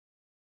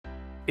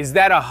Is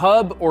that a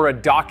hub or a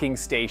docking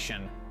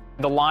station?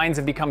 The lines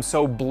have become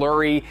so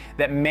blurry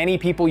that many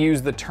people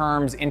use the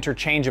terms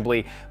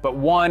interchangeably, but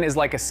one is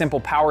like a simple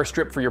power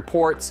strip for your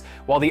ports,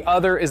 while the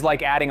other is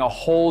like adding a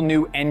whole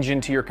new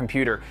engine to your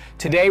computer.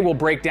 Today we'll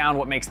break down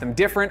what makes them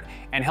different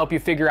and help you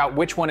figure out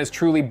which one is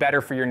truly better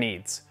for your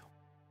needs.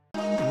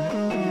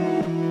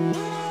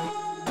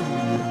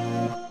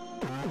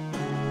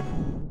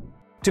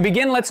 To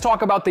begin, let's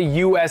talk about the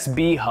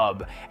USB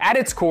hub. At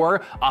its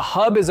core, a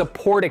hub is a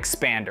port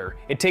expander.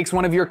 It takes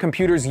one of your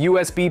computer's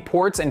USB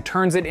ports and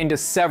turns it into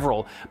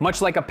several,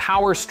 much like a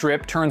power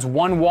strip turns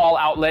one wall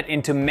outlet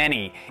into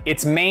many.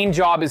 Its main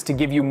job is to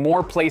give you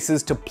more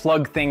places to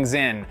plug things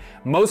in.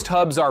 Most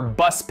hubs are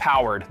bus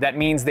powered. That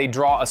means they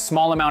draw a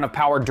small amount of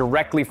power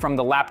directly from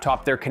the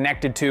laptop they're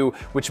connected to,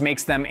 which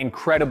makes them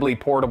incredibly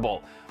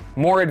portable.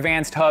 More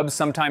advanced hubs,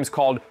 sometimes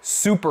called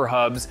super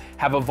hubs,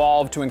 have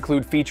evolved to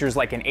include features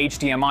like an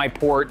HDMI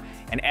port,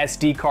 an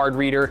SD card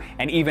reader,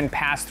 and even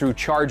pass-through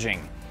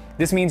charging.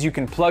 This means you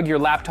can plug your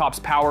laptop's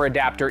power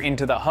adapter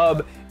into the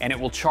hub and it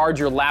will charge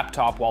your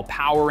laptop while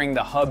powering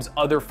the hub's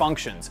other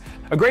functions.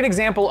 A great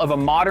example of a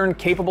modern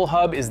capable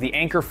hub is the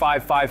Anker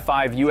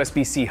 555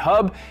 USB-C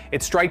hub.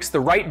 It strikes the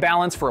right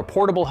balance for a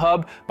portable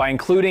hub by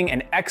including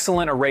an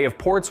excellent array of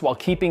ports while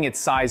keeping its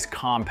size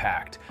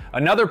compact.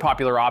 Another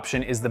popular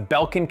option is the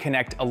Belkin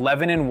Connect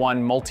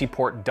 11-in-1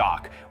 multi-port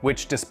dock,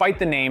 which, despite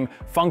the name,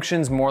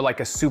 functions more like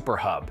a super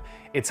hub.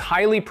 It's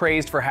highly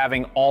praised for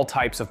having all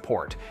types of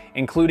port,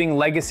 including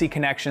legacy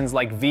connections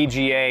like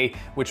VGA,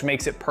 which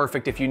makes it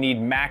perfect if you need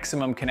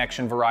maximum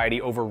connection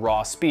variety over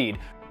raw speed.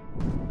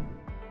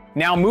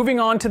 Now moving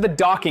on to the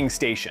docking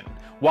station.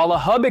 While a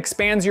hub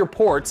expands your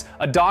ports,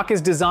 a dock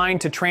is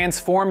designed to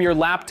transform your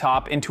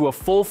laptop into a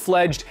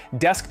full-fledged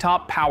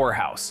desktop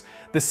powerhouse.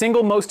 The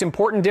single most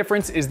important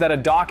difference is that a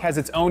dock has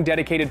its own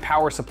dedicated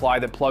power supply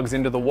that plugs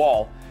into the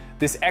wall.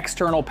 This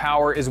external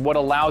power is what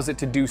allows it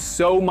to do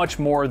so much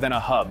more than a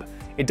hub.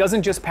 It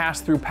doesn't just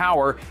pass through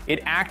power,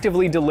 it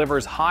actively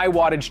delivers high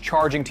wattage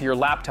charging to your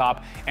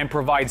laptop and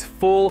provides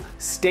full,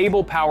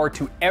 stable power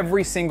to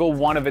every single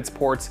one of its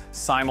ports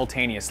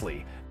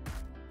simultaneously.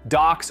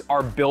 Docks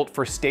are built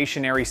for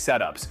stationary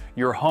setups,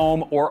 your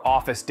home or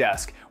office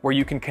desk, where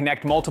you can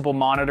connect multiple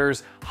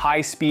monitors,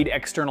 high-speed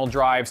external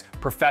drives,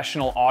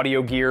 professional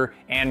audio gear,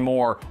 and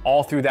more,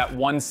 all through that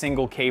one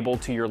single cable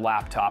to your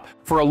laptop.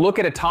 For a look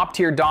at a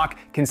top-tier dock,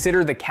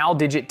 consider the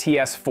CalDigit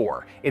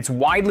TS4. It's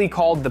widely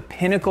called the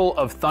pinnacle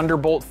of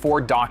Thunderbolt 4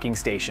 docking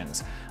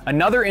stations.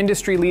 Another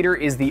industry leader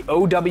is the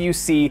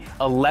OWC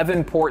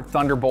 11-port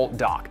Thunderbolt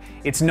dock.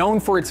 It's known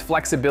for its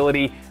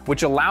flexibility,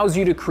 which allows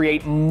you to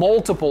create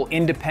multiple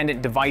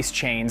independent device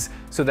chains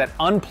so that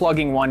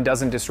unplugging one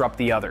doesn't disrupt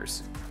the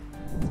others.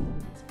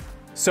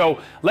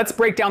 So let's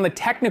break down the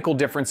technical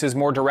differences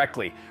more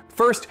directly.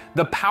 First,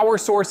 the power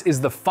source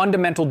is the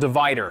fundamental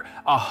divider.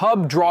 A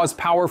hub draws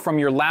power from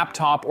your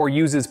laptop or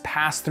uses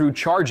pass-through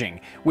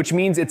charging, which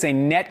means it's a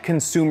net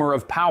consumer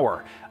of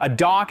power. A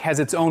dock has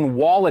its own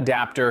wall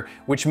adapter,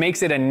 which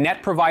makes it a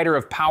net provider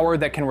of power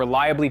that can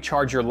reliably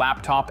charge your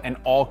laptop and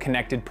all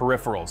connected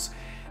peripherals.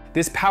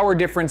 This power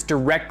difference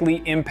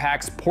directly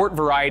impacts port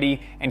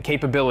variety and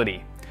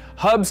capability.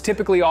 Hubs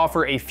typically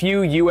offer a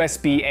few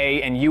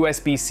USB-A and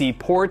USB-C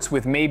ports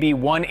with maybe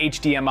one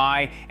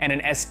HDMI and an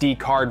SD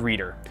card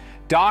reader.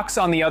 Docks,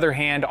 on the other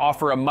hand,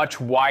 offer a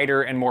much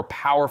wider and more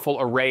powerful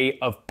array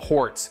of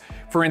ports.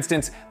 For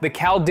instance, the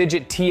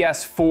CalDigit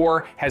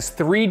TS4 has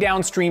 3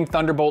 downstream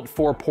Thunderbolt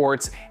 4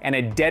 ports and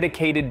a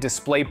dedicated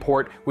display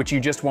port, which you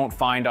just won't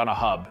find on a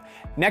hub.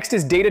 Next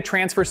is data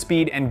transfer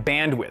speed and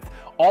bandwidth.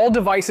 All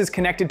devices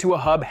connected to a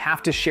hub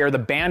have to share the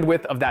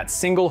bandwidth of that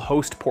single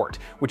host port,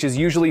 which is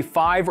usually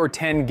 5 or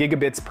 10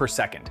 gigabits per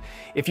second.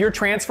 If you're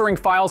transferring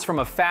files from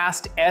a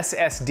fast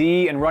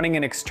SSD and running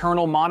an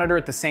external monitor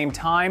at the same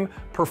time,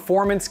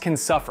 performance can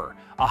suffer.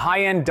 A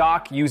high-end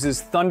dock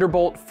uses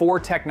Thunderbolt 4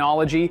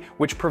 technology,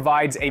 which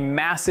provides a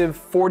massive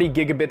 40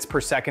 gigabits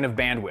per second of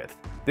bandwidth.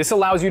 This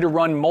allows you to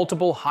run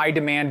multiple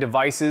high-demand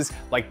devices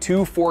like 2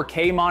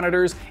 4K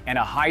monitors and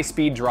a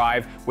high-speed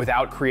drive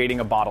without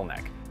creating a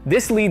bottleneck.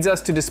 This leads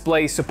us to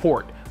display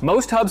support.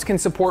 Most hubs can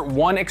support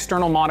one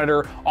external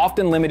monitor,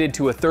 often limited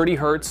to a 30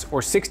 Hz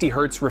or 60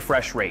 Hz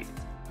refresh rate.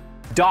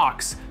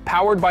 Docks,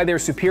 powered by their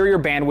superior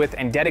bandwidth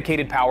and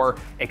dedicated power,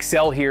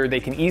 excel here.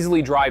 They can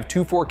easily drive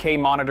 2 4K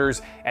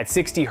monitors at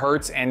 60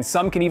 Hz, and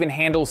some can even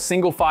handle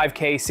single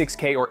 5K,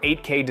 6K, or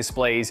 8K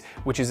displays,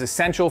 which is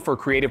essential for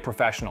creative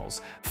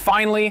professionals.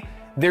 Finally,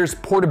 there's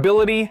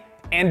portability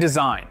and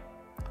design.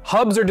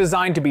 Hubs are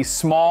designed to be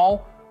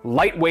small,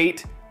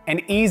 lightweight,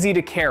 and easy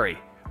to carry,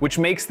 which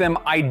makes them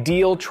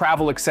ideal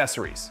travel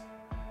accessories.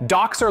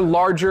 Docks are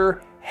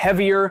larger,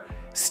 heavier,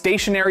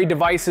 stationary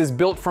devices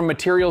built from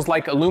materials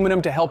like aluminum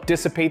to help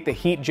dissipate the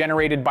heat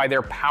generated by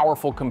their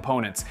powerful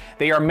components.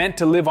 They are meant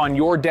to live on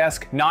your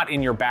desk, not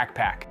in your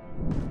backpack.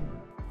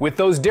 With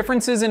those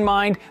differences in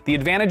mind, the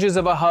advantages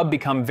of a hub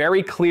become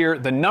very clear.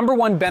 The number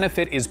one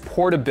benefit is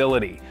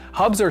portability.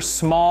 Hubs are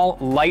small,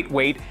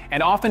 lightweight,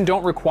 and often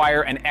don't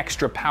require an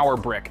extra power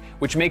brick,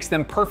 which makes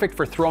them perfect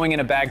for throwing in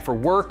a bag for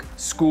work,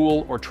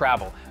 school, or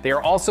travel. They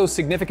are also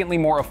significantly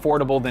more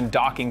affordable than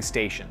docking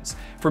stations.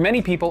 For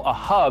many people, a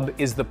hub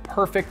is the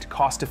perfect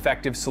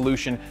cost-effective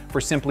solution for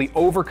simply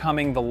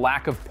overcoming the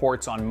lack of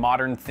ports on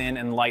modern thin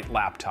and light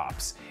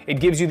laptops. It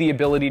gives you the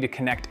ability to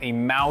connect a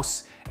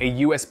mouse,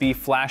 a USB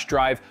flash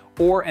drive,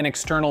 or an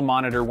external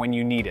monitor when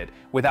you need it,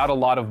 without a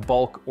lot of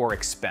bulk or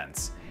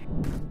expense.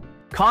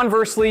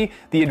 Conversely,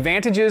 the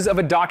advantages of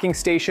a docking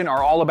station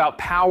are all about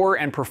power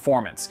and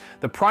performance.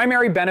 The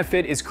primary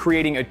benefit is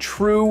creating a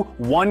true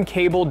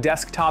one-cable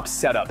desktop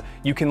setup.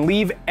 You can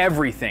leave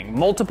everything: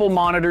 multiple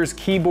monitors,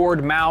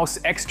 keyboard, mouse,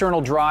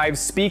 external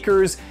drives,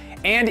 speakers,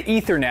 and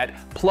Ethernet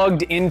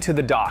plugged into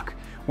the dock.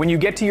 When you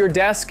get to your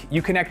desk,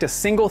 you connect a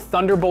single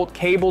Thunderbolt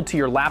cable to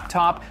your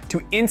laptop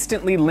to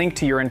instantly link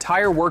to your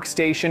entire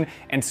workstation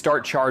and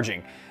start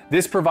charging.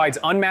 This provides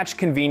unmatched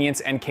convenience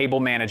and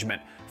cable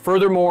management.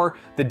 Furthermore,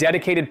 the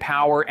dedicated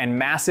power and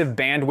massive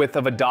bandwidth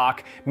of a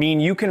dock mean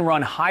you can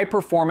run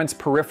high-performance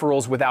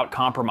peripherals without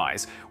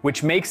compromise,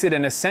 which makes it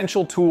an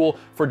essential tool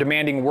for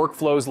demanding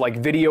workflows like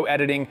video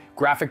editing,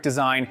 graphic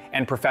design,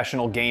 and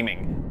professional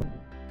gaming.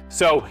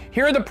 So,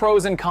 here are the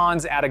pros and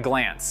cons at a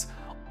glance.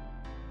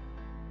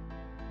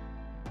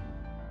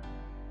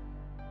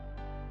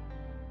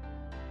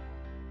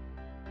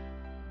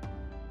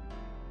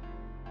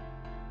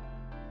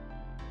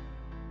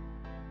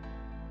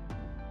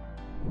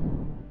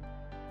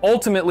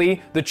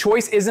 Ultimately, the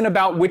choice isn't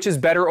about which is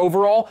better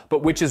overall,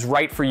 but which is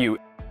right for you.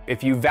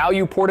 If you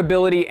value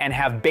portability and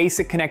have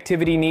basic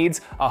connectivity needs,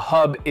 a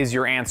hub is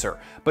your answer.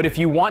 But if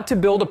you want to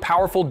build a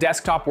powerful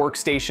desktop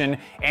workstation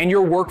and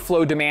your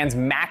workflow demands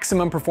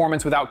maximum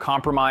performance without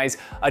compromise,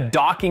 a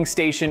docking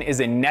station is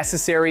a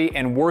necessary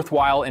and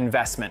worthwhile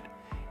investment.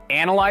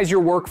 Analyze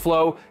your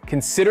workflow,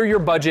 consider your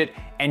budget,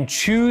 and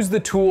choose the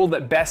tool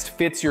that best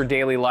fits your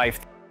daily life.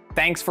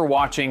 Thanks for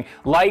watching.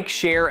 Like,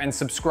 share, and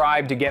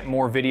subscribe to get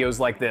more videos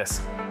like this.